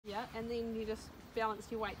Yeah, and then you just balance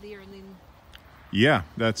your weight there and then... Yeah,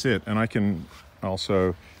 that's it. And I can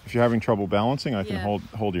also, if you're having trouble balancing, I can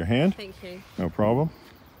hold your hand. Thank you. No problem.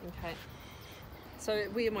 Okay. So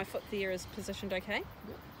where my foot there is positioned okay?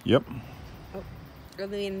 Yep. Oh.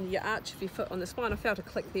 And then you arch of your foot on the spine. I felt a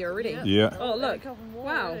click there already. Yeah. Oh, look.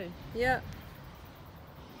 Wow. Yeah.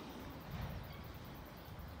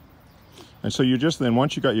 And so you're just then,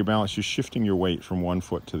 once you got your balance, you're shifting your weight from one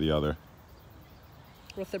foot to the other.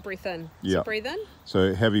 With the breath in. Yeah. So breathe in.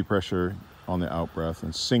 So heavy pressure on the out breath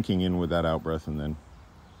and sinking in with that out breath, and then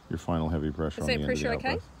your final heavy pressure on the end of the out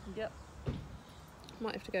breath. Yep.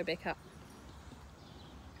 Might have to go back up.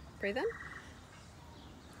 Breathe in.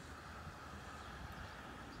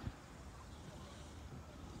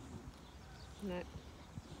 No.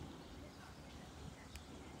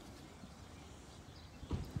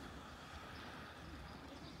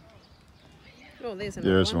 Oh, there's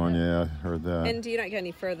another There's one, yeah, I heard that. And you don't go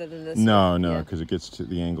any further than this? No, no, because it gets to,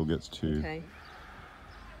 the angle gets too... Okay.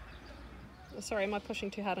 Sorry, am I pushing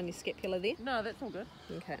too hard on your scapula there? No, that's all good.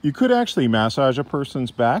 Okay. You could actually massage a person's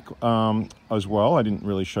back as well. I didn't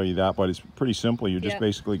really show you that, but it's pretty simple. You're just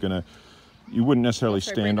basically going to... You wouldn't necessarily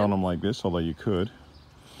stand on them like this, although you could.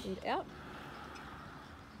 And out.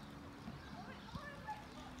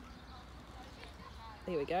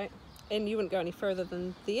 There we go. And you wouldn't go any further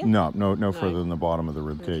than there? No further than the bottom of the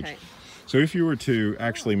rib cage. Okay. So if you were to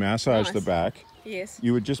actually massage the back,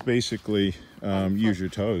 you would just basically use your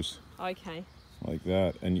toes. Okay. Like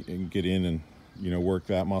that, and get in and, you know, work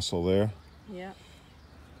that muscle there. Yeah.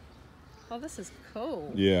 Oh, this is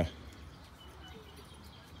cool. Yeah.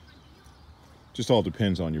 Just all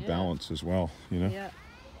depends on your balance as well, you know? Yeah.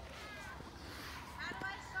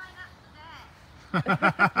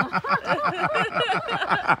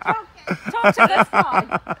 Talk to this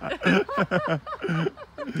side.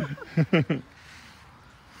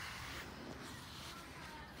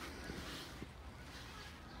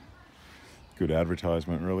 Good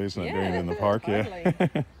advertisement, really, isn't it? Doing it in the park, totally.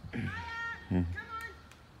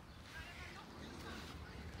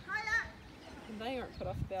 They aren't put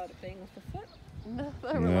off about it being with the foot. No,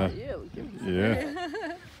 they were like, yeah, give me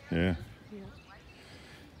some. Yeah.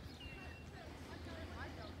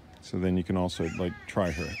 So then you can also like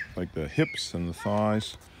try her, like the hips and the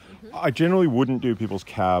thighs. I generally wouldn't do people's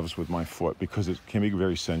calves with my foot because it can be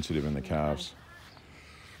very sensitive in the calves.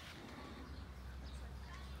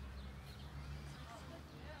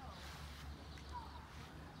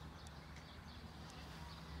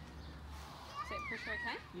 Is that pressure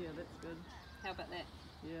okay? Yeah, that's good. How about that?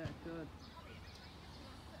 Yeah, good.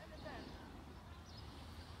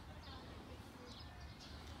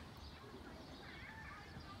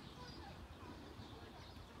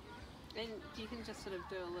 And you can just sort of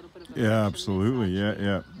do a little bit of a Absolutely.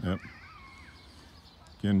 Yeah.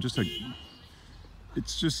 Again,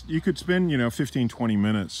 it's just, you could spend, 15, 20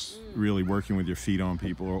 minutes really working with your feet on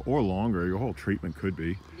people or longer. Your whole treatment could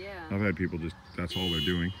be. Yeah. I've had people that's all they're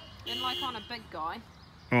doing. And like on a big guy.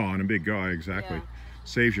 Oh, on a big guy, exactly. Yeah.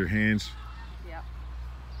 Saves your hands. Yeah.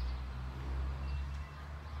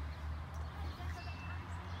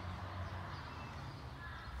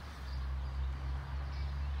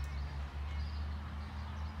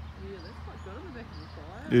 Yeah, that's quite good on the back of the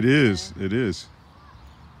thigh. It is. It is.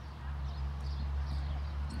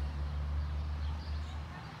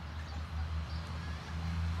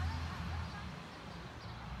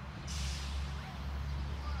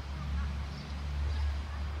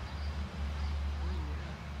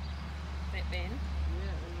 That bend.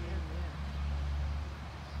 Yeah.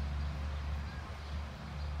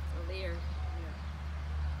 Oh, there.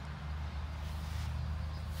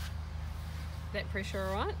 That pressure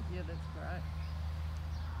all right? Yeah, that's great.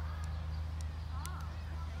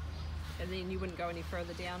 And then you wouldn't go any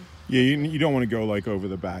further down? Yeah, you don't want to go like over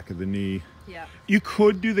the back of the knee. Yeah. You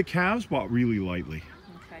could do the calves, but really lightly.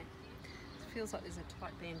 Okay. It feels like there's a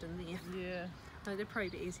tight band in there. Yeah. No, they'd probably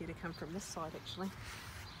be easier to come from this side, actually.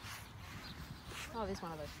 Oh, there's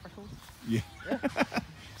one of those freckles. Yeah.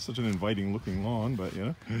 Such an inviting looking lawn, but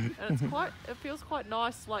And it's it feels quite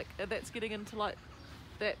nice, like that's getting into like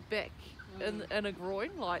that back in a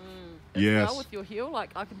groin, like as well with your heel.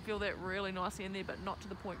 Like I can feel that really nicely in there, but not to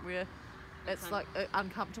the point where it's like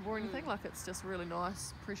uncomfortable or anything. Like it's just really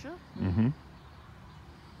nice pressure. Mm-hmm.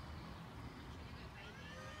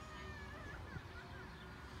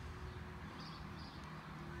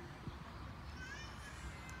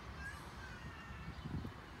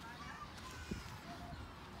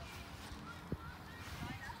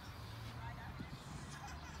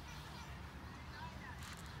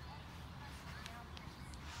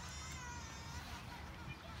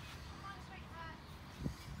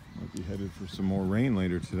 headed for some more rain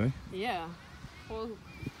later today. Yeah. Well,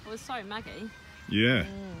 it was so muggy. Yeah.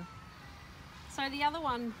 So the other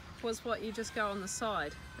one was what you just go on the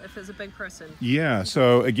side if there's a big person. Yeah.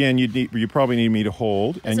 So again, you probably need me to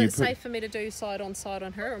hold. Is and it you safe for me to do side on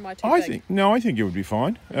her, or am I too I big? think it would be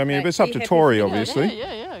fine. I mean, Okay. if it's Are up you to happy Tori, for me to- obviously.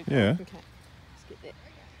 Yeah. Yeah. Okay. Let's get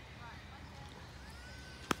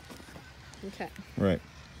that. Okay. Right.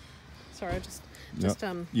 Sorry, I just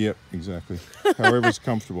Yep. Exactly. However's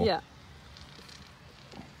comfortable. Yeah.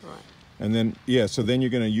 Right. And then so then you're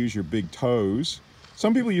going to use your big toes.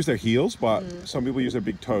 Some people use their heels, but some people use their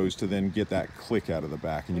big toes to then get that click out of the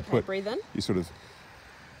back. And Okay, breathe in. You sort of,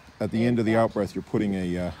 at the end of the out breath, you're putting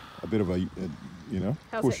a bit of a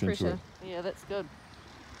How's push that into pressure? it. Yeah, that's good.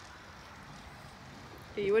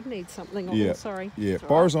 You would need something on Yeah. sorry. Yeah. It's all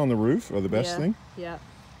Bars on the roof are the best thing. Yeah.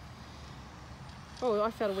 Oh,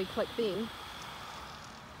 I felt a wee click then.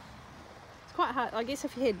 It's quite hard. I guess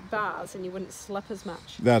if you had bars, then you wouldn't slip as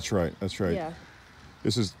much. That's right. That's right. Yeah.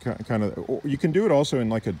 This is kind of. You can do it also in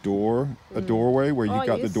like a doorway where you've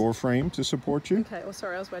got the yes. door frame to support you. Okay. Oh,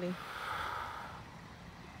 sorry, I was waiting.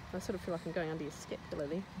 I sort of feel like I'm going under your scapula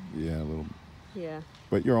there. Yeah, a little. Yeah.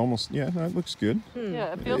 But you're almost. Yeah, no, it looks good.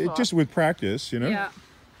 Yeah, it feels Just with practice, Yeah.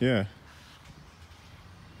 Yeah.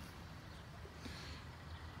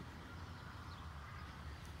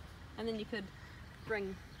 And then you could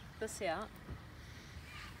bring this out.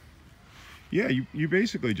 Yeah, you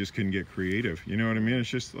basically just can get creative. You know what I mean? It's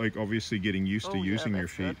just like obviously getting used to Oh, yeah, using your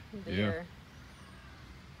that's good. feet. There.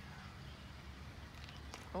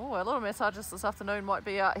 Oh, a lot of massages this afternoon might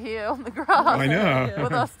be out here on the grass. I know.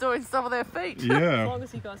 With us doing some of their feet. As Yeah. long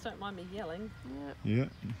as you guys don't mind me yelling. Yeah. Yeah.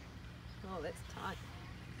 Oh, that's tight.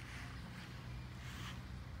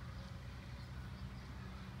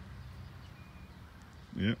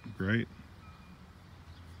 Yeah. Great.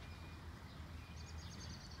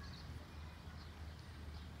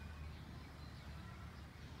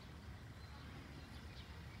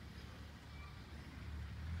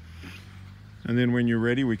 And then when you're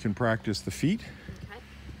ready, we can practice the feet.